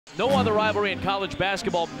No other rivalry in college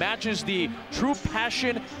basketball matches the true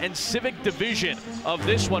passion and civic division of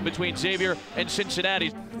this one between Xavier and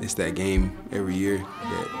Cincinnati. It's that game every year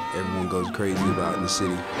that everyone goes crazy about in the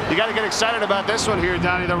city. You got to get excited about this one here,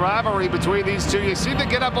 Donnie. The rivalry between these two. You seem to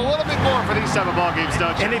get up a little bit more for these type of ball games,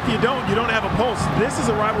 don't you? And if you don't have a pulse. This is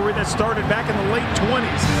a rivalry that started back in the late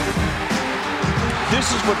 20s. This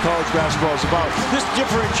is what college basketball is about. This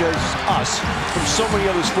differentiates us from so many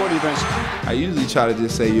other sporting events. I usually try to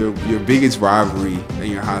just say your biggest rivalry in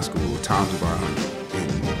your high school times about 100,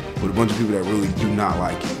 and with a bunch of people that really do not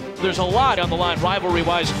like you. There's a lot on the line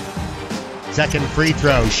rivalry-wise. Second free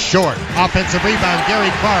throw, short. Offensive rebound,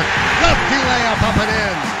 Gary Clark. Lefty layup up and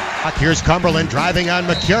in. Here's Cumberland driving on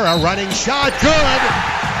Macura, running shot, good.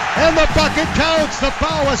 And the bucket counts. The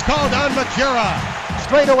foul was called on Macura.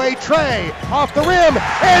 Straightaway Trey, off the rim,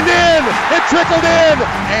 and in! It trickled in!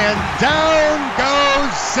 And down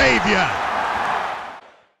goes Xavier.